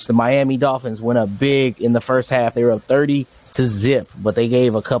Texans, in which the Miami Dolphins went up big in the first half. They were up 30-0, but they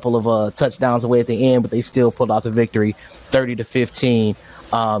gave a couple of touchdowns away at the end, but they still pulled out the victory, 30-15.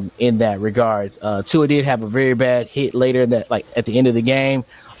 In that regards, Tua did have a very bad hit later that, like, at the end of the game.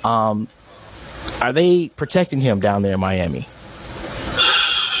 Are they protecting him down there in Miami?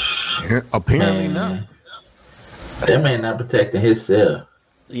 Apparently not. That man not protecting himself.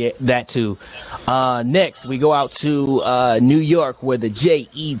 Yeah, that too. Next, we go out to New York, where the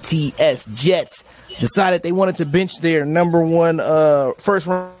Jets decided they wanted to bench their number one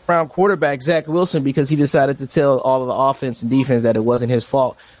first-round quarterback, Zach Wilson, because he decided to tell all of the offense and defense that it wasn't his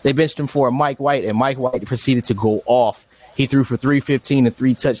fault. They benched him for Mike White, and Mike White proceeded to go off. He threw for 315 and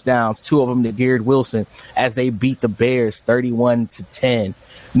 3 touchdowns, 2 of them to Garrett Wilson, as they beat the Bears 31-10.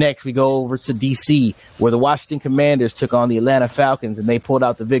 Next, we go over to D.C., where the Washington Commanders took on the Atlanta Falcons, and they pulled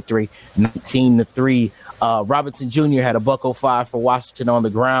out the victory 19-3. Robinson Jr. had a $105 for Washington on the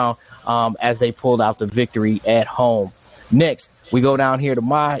ground as they pulled out the victory at home. Next, we go down here to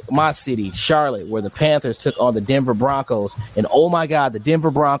my city, Charlotte, where the Panthers took on the Denver Broncos. And, oh, my God, the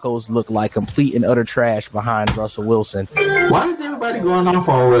Denver Broncos look like complete and utter trash behind Russell Wilson. Why is everybody going off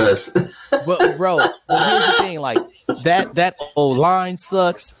on Russ? But, bro, here's the thing. Like, that O-line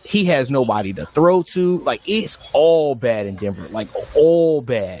sucks. He has nobody to throw to. Like, it's all bad in Denver. Like, all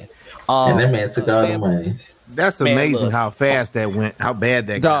bad. And that man took all the money. That's amazing how fast that went, how bad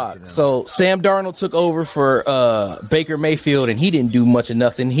that got. So Sam Darnold took over for Baker Mayfield, and he didn't do much of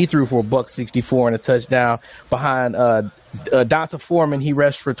nothing. He threw for $164 and a touchdown behind Donta Foreman. He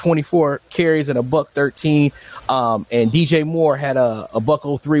rushed for 24 carries and $113. And DJ Moore had a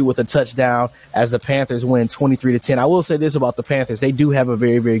 $103 with a touchdown as the Panthers win 23-10. I will say this about the Panthers. They do have a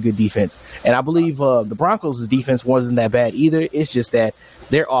very, very good defense. And I believe the Broncos' defense wasn't that bad either. It's just that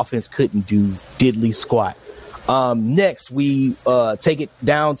their offense couldn't do diddly squat. Next, we take it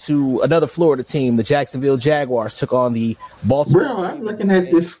down to another Florida team. The Jacksonville Jaguars took on the Baltimore. Bro, I'm looking at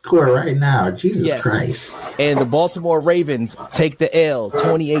this score right now. Jesus Christ. And the Baltimore Ravens take the L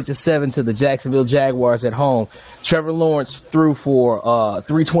 28-7 to the Jacksonville Jaguars at home. Trevor Lawrence threw for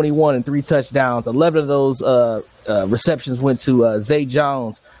 321 and 3 touchdowns. 11 of those receptions went to Zay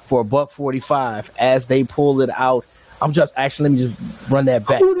Jones for $145 as they pulled it out. Let me just run that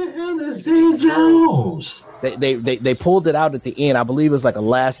back. Who the hell is Zay Jones? They pulled it out at the end. I believe it was like a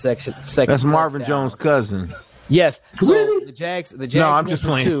last second. That's Marvin Jones' cousin. Yes. So really? the Jags. No, I'm just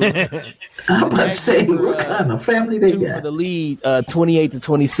playing. I'm about to say, what kind of family they got? For the lead,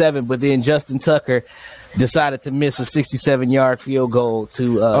 28-27. But then Justin Tucker decided to miss a 67-yard field goal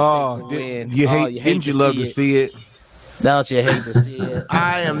to win. Didn't you love to see it? Don't you hate to see it?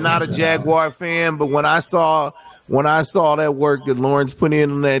 I am not a Jaguar fan, but when I saw that work that Lawrence put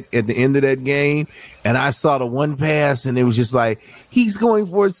in on that at the end of that game, and I saw the one pass, and it was just like, he's going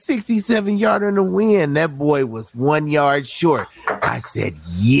for a 67-yarder in the win. That boy was 1 yard short. I said,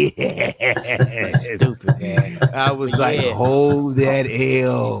 yeah. Stupid, man. I was hold that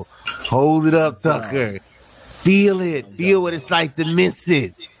L. Hold it up, Tucker. Feel it. Feel what it's like to miss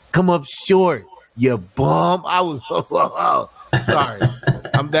it. Come up short, you bum. I was sorry.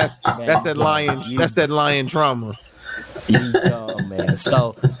 That's that lion. That's that lion trauma. You dumb, man.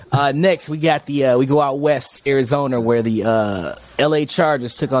 So next we got we go out west, Arizona, where the LA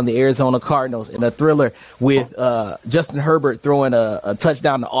Chargers took on the Arizona Cardinals in a thriller with Justin Herbert throwing a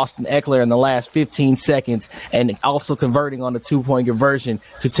touchdown to Austin Eckler in the last 15 seconds and also converting on the 2-point conversion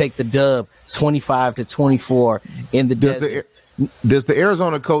to take the dub 25-24 in the desert. Does the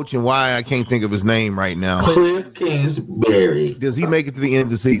Arizona coach, and why I can't think of his name right now, Cliff Kingsbury, does he make it to the end of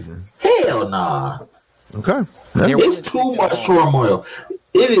the season? Hell nah. Okay. It's too much turmoil.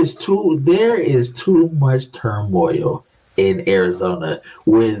 There is too much turmoil in Arizona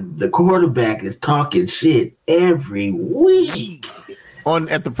when the quarterback is talking shit every week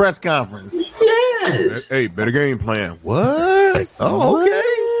at the press conference. Yes. Hey, better game plan. What? Oh,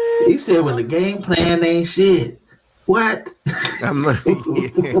 okay. He said when the game plan ain't shit. What? I'm like,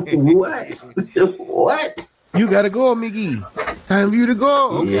 what? What? You gotta go, Miggy. Time for you to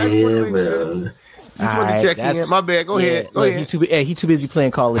go. Okay, just want to check in. My bad. Go ahead. Go ahead. He's too busy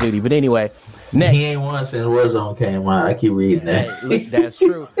playing Call of Duty. But anyway, next. He ain't won since Warzone came out. I keep reading that. Hey, look, that's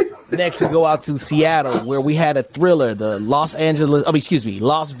true. Next, we go out to Seattle, where we had a thriller. The Las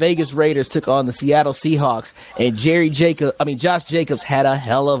Vegas Raiders took on the Seattle Seahawks, and Josh Jacobs had a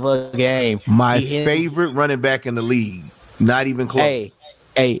hell of a game. My favorite running back in the league. Not even close.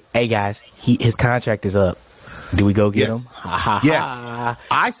 Hey, guys, his contract is up. Do we go get him? Yes.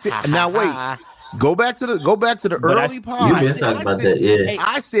 I said. Now wait. Go back to the early part. You've been talking about that, yeah.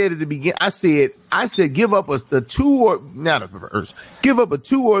 I said at the beginning. I said give up a 2 or not a first. Give up a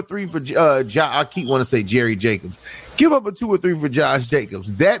 2 or 3 for I keep wanting to say Jerry Jacobs. Give up a 2 or 3 for Josh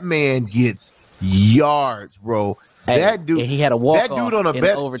Jacobs. That man gets yards, bro. That dude. And he had a walk. That dude on a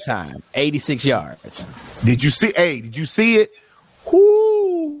overtime, 86 yards. Did you see? Hey, did you see it?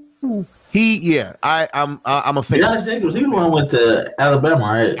 Whoo. I'm a fan. Josh Jacobs, he the one went to Alabama,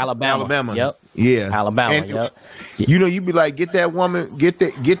 right? Alabama. Yep. Yeah. Alabama. And, yep. You know, you be like, get that woman, get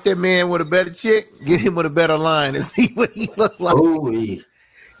that man with a better chick, get him with a better line, and see what he look like. Ooh-wee.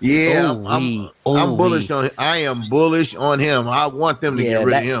 Yeah, I'm bullish on him. I am bullish on him. I want them to get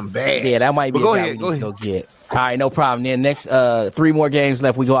rid of him bad. Yeah, that might be. Go ahead. Go get. All right, no problem. Then next 3 more games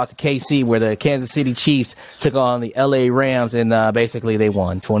left. We go out to KC, where the Kansas City Chiefs took on the LA Rams, and basically they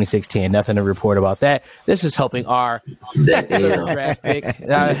won 26-10. Nothing to report about that. This is helping our draft pick,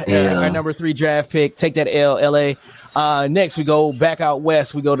 our number 3 draft pick. Take that L, LA. Next, we go back out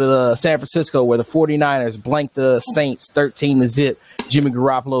west. We go to San Francisco, where the 49ers blanked the Saints 13-0. Jimmy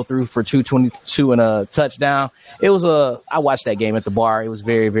Garoppolo threw for 222 and a touchdown. I watched that game at the bar. It was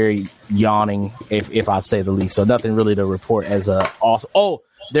very, very yawning, if I say the least. So nothing really to report as awesome. Oh,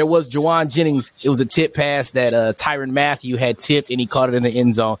 there was Juwan Jennings. It was a tip pass that Tyrann Mathieu had tipped, and he caught it in the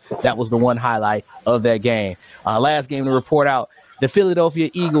end zone. That was the one highlight of that game. Last game to report out. The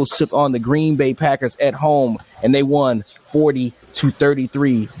Philadelphia Eagles took on the Green Bay Packers at home, and they won 40-33.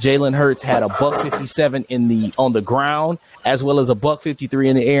 Jalen Hurts had a $157 on the ground, as well as a $153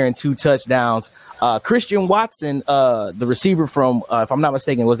 in the air and 2 touchdowns. Christian Watson, the receiver from, if I'm not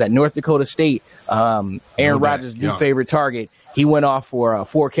mistaken, was that North Dakota State, Aaron Rodgers' new favorite target. He went off for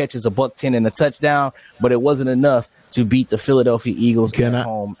 4 catches, a $110 and a touchdown, but it wasn't enough to beat the Philadelphia Eagles at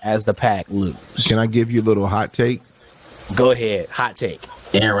home as the Pack lose. Can I give you a little hot take? Go ahead. Hot take.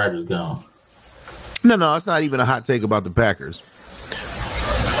 Aaron Rodgers gone. No, it's not even a hot take about the Packers.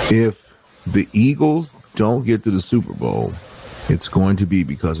 If the Eagles don't get to the Super Bowl, it's going to be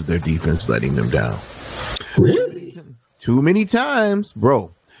because of their defense letting them down. Really? Too many times,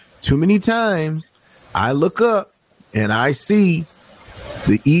 bro. Too many times I look up and I see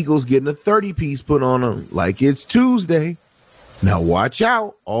the Eagles getting a 30-piece put on them like it's Tuesday. Now watch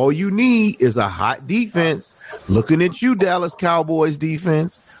out. All you need is a hot defense. Looking at you, Dallas Cowboys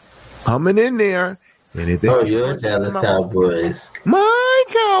defense, coming in there. And if they your Dallas Cowboys. My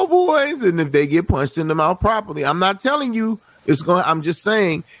Cowboys. And if they get punched in the mouth properly, I'm not telling you it's going. I'm just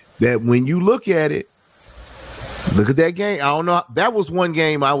saying that when you look at it, look at that game. I don't know. That was one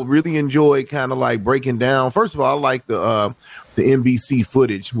game I would really enjoy kind of like breaking down. First of all, I like the NBC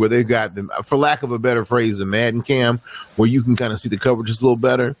footage where they got them, for lack of a better phrase, the Madden cam, where you can kind of see the coverage just a little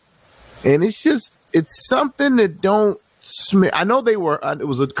better. And it's something that Smith. I know they were. It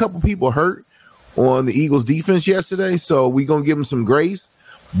was a couple people hurt on the Eagles defense yesterday, so we're gonna give them some grace.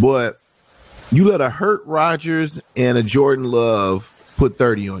 But you let a hurt Rodgers and a Jordan Love put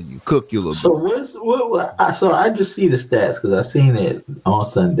 30 on you, cook you a little bit. So I just see the stats because I seen it on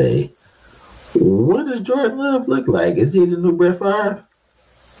Sunday. What does Jordan Love look like? Is he the new Brett Favre?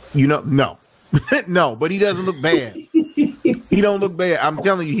 No. No, but he doesn't look bad. He don't look bad. I'm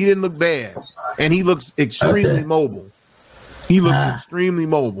telling you, he didn't look bad. And he looks extremely mobile. He looks extremely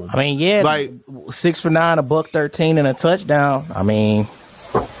mobile. I mean, yeah, like 6 for 9, $113 and a touchdown. I mean,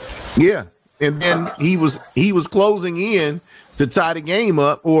 yeah. And then he was closing in to tie the game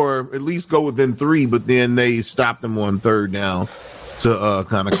up, or at least go within 3. But then they stopped him on 3rd down to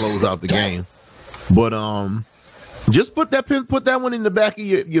kind of close out the game. But just put that one in the back of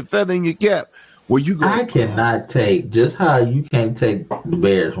your feather in your cap. Where you go? I cannot take just how you can't take the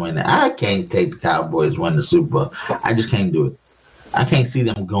Bears winning. I can't take the Cowboys winning the Super Bowl. I just can't do it. I can't see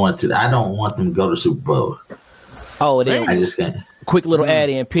them going to. I don't want them to go to Super Bowl. Oh, then I just can't. Quick little add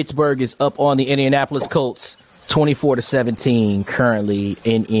in: Pittsburgh is up on the Indianapolis Colts, 24-17, currently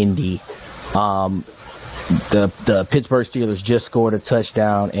in Indy. The Pittsburgh Steelers just scored a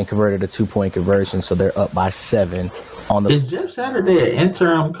touchdown and converted a 2-point conversion, so they're up by 7. Is Jeff Saturday an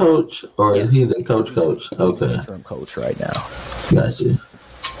interim coach, or is he the coach? Okay, interim coach right now. Gotcha.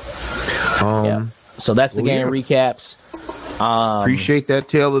 Yeah. So that's the game recaps. Appreciate that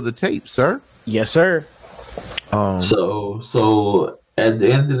tale of the tape, sir. Yes, sir. So at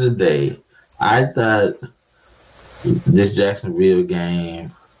the end of the day, I thought this Jacksonville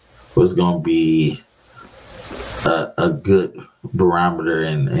game was going to be a good barometer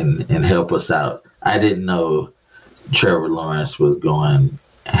and help us out. I didn't know Trevor Lawrence was going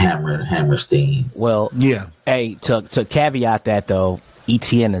Hammerstein. Well, yeah. Hey, to caveat that though,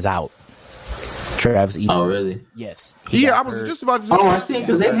 ETN is out. Travis Etienne. Oh, really? Yes. Yeah, I was just about to say. Oh, I see,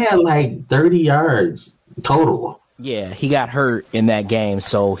 because they had like 30 yards total. Yeah, he got hurt in that game,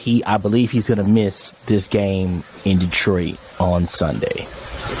 so I believe he's going to miss this game in Detroit on Sunday.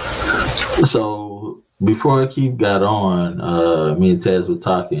 So before Keith got on, me and Tez were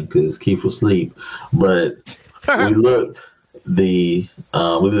talking because Keith was asleep, but we looked for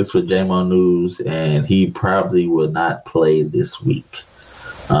JMO News, and he probably will not play this week.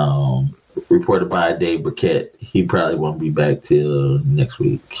 Reported by Dave Burkett, he probably won't be back till next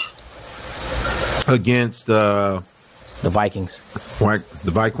week against the Vikings. The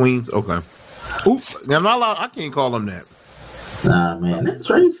Vikings. Okay. Oops. I'm not allowed. I can't call them that. Nah, man, that's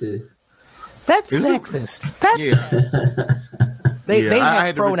racist. That's sexist. They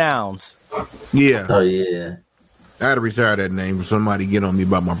have pronouns. Yeah. Oh yeah. I had to retire that name for somebody to get on me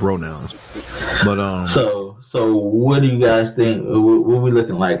about my pronouns. But So what do you guys think? What we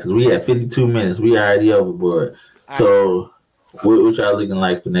looking like? Because we had 52 minutes. We already overboard. So what y'all looking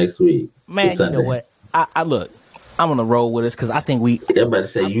like for next week? Man, you know what? I look. I'm gonna roll with us because I think we. Everybody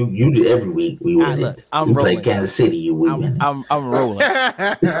say you do every week. We win. I'm rolling. Play Kansas City. You win. I'm rolling.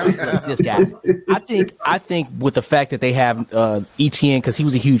 This guy. I think with the fact that they have ETN, because he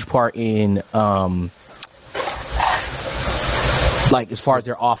was a huge part in like as far as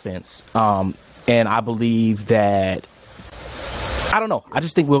their offense. And I believe that I don't know. I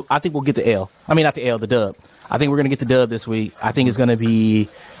think we'll get the L. I mean, not the L, the dub. I think we're gonna get the dub this week. I think it's gonna be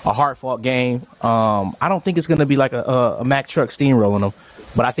a hard-fought game. I don't think it's gonna be like a Mack truck steamrolling them,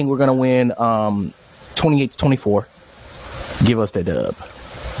 but I think we're gonna win 28-24. Give us the dub.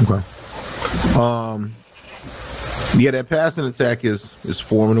 Okay. Yeah, that passing attack is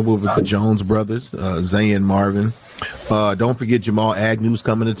formidable with the Jones brothers, Zay and Marvin. Don't forget Jamal Agnew's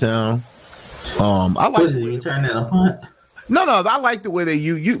coming to town. I like. Did you turn that a punt? No. I like the way they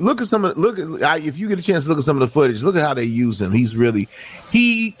you look at some of if you get a chance to look at some of the footage, look at how they use him. He's really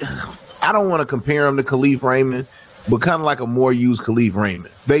I don't want to compare him to Khalif Raymond, but kind of like a more used Khalif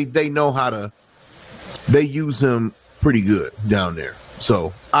Raymond. They know how to. They use him pretty good down there.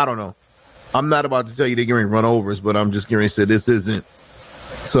 So I don't know. I'm not about to tell you they're going to run overs, but I'm just going to say this isn't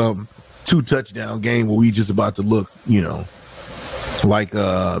some 2-touchdown game where we just about to look, like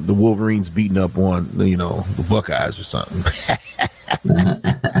the Wolverines beating up on, the Buckeyes or something.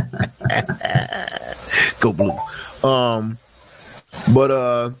 Go blue.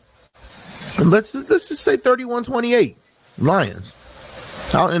 But let's just say 31-28 Lions.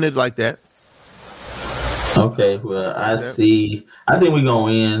 I'll end it like that. Okay, well, I think we're going to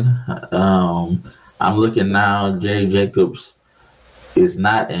win. I'm looking now. Jerry Jacobs is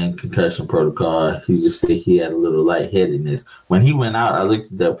not in concussion protocol. He just said he had a little lightheadedness. When he went out, I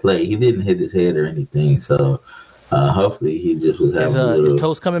looked at that play. He didn't hit his head or anything. So hopefully he just was having a little... Is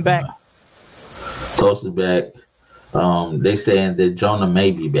Toast coming back? Toast is back. They saying that Jonah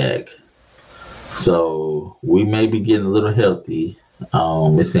may be back. So we may be getting a little healthy.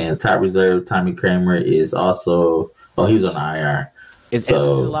 It's saying top reserve Tommy Kramer is also he's on the IR. Is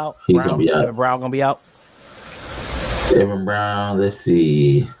Evan still out? He's gonna be out. Evan Brown gonna be out? Evan Brown, let's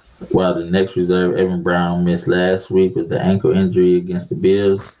see. While the next reserve, Evan Brown, missed last week with the ankle injury against the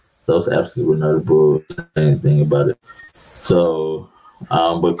Bills. Those absences were notable. Anything about it. So,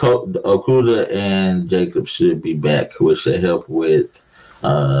 but Okudah and Jacob should be back, which should help with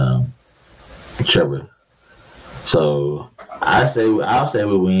Trevor. So I'll say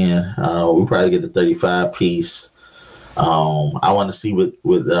we win. We probably get the 35 piece. I want to see what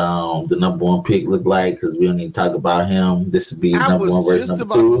the number one pick look like because we don't need to talk about him. This would be number one versus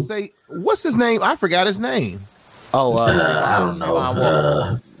number two. To say, what's his name? I forgot his name. I don't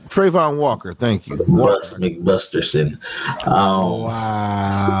know. Trayvon Walker. Thank you. Russ McBusterson.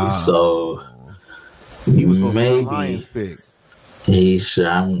 Wow. So he was supposed to be the Lions pick. You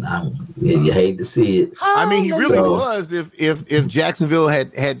hate to see it. I mean, he really was. If Jacksonville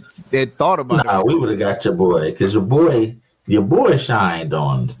had thought about it, we would have got your boy because your boy shined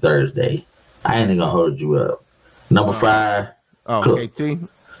on Thursday. I ain't gonna hold you up. Number 5.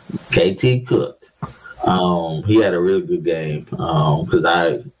 KT cooked. He had a real good game. Because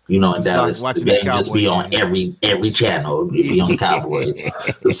in Dallas, the game just be on every channel. It'd be on the Cowboys.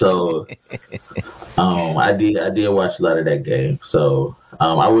 So. I did watch a lot of that game. So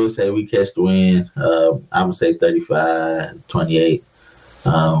I will say we catch the win. I'm gonna say 35-28.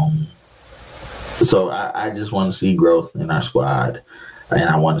 So I just want to see growth in our squad, and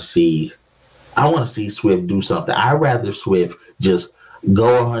I want to see Swift do something. I'd rather Swift just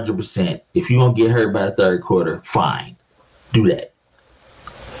go 100%. If you're gonna get hurt by the third quarter, fine, do that.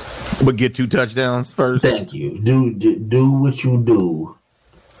 But get 2 touchdowns first. Thank you. Do what you do.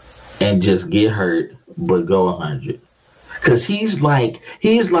 And just get hurt, but go 100. Because he's like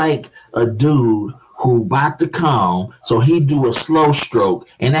a dude who about to come, so he do a slow stroke,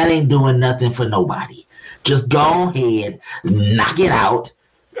 and that ain't doing nothing for nobody. Just go ahead, knock it out,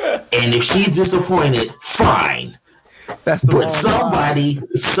 and if she's disappointed, fine. That's the but somebody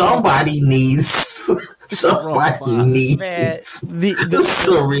needs. The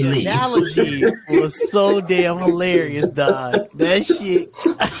analogy was so damn hilarious, dog. That shit.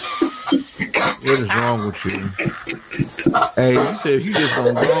 What is wrong with you? Hey, you said if you just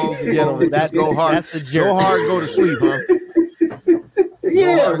gonna go, go hard. That's the jerk. Go hard, go to sleep, huh?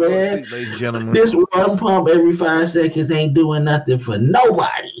 Yeah, man. Sleep, ladies and gentlemen. This one pump every 5 seconds ain't doing nothing for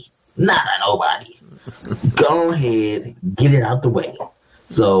nobody. Not a nobody. Go ahead, get it out the way.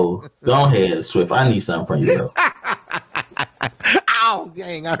 So go ahead, Swift. I need something from you, bro. Ow,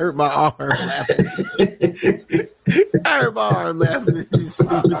 dang, I hurt my arm laughing. This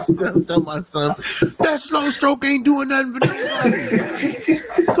stupid stuff. Tell my son, that slow stroke ain't doing nothing for nobody.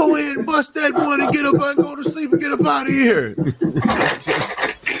 Go ahead and bust that one and get up and go to sleep and get up out of here.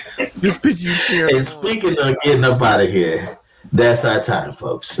 Just picture you cheering. And speaking of getting up out of here, that's our time,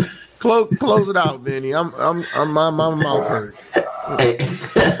 folks. Close it out, Vinny. My mouth hurt. Hey,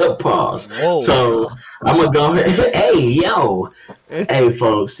 pause. Whoa. So I'm gonna go ahead. Hey,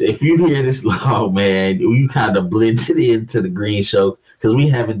 folks, if you hear this long, man, you kind of blended into the Green Show because we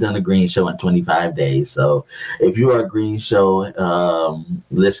haven't done a Green Show in 25 days. So if you are a Green Show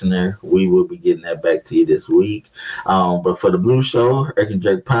listener, we will be getting that back to you this week. But for the Blue Show, Irk and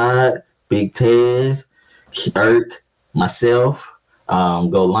Jerk Pod, Big Tez, Irk, myself.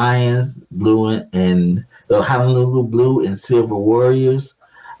 Go Lions, Blue and Honolulu Blue and Silver Warriors.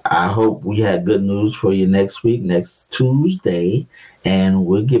 I hope we had good news for you next week, next Tuesday, and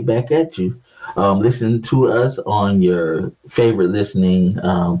we'll get back at you. Listen to us on your favorite listening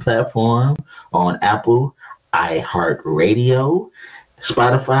platform on Apple, iHeartRadio,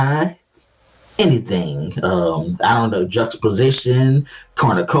 Spotify, anything. I don't know, Juxtaposition,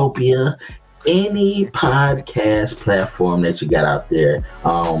 Cornucopia, any podcast platform that you got out there.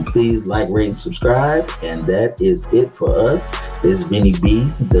 Please like, rate, and subscribe. And that is it for us. This is Vinny B,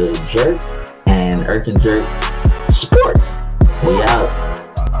 the Jerk, and Irk and Jerk Sports. We out.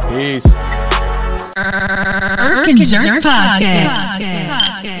 Peace. Irk and Jerk Podcast.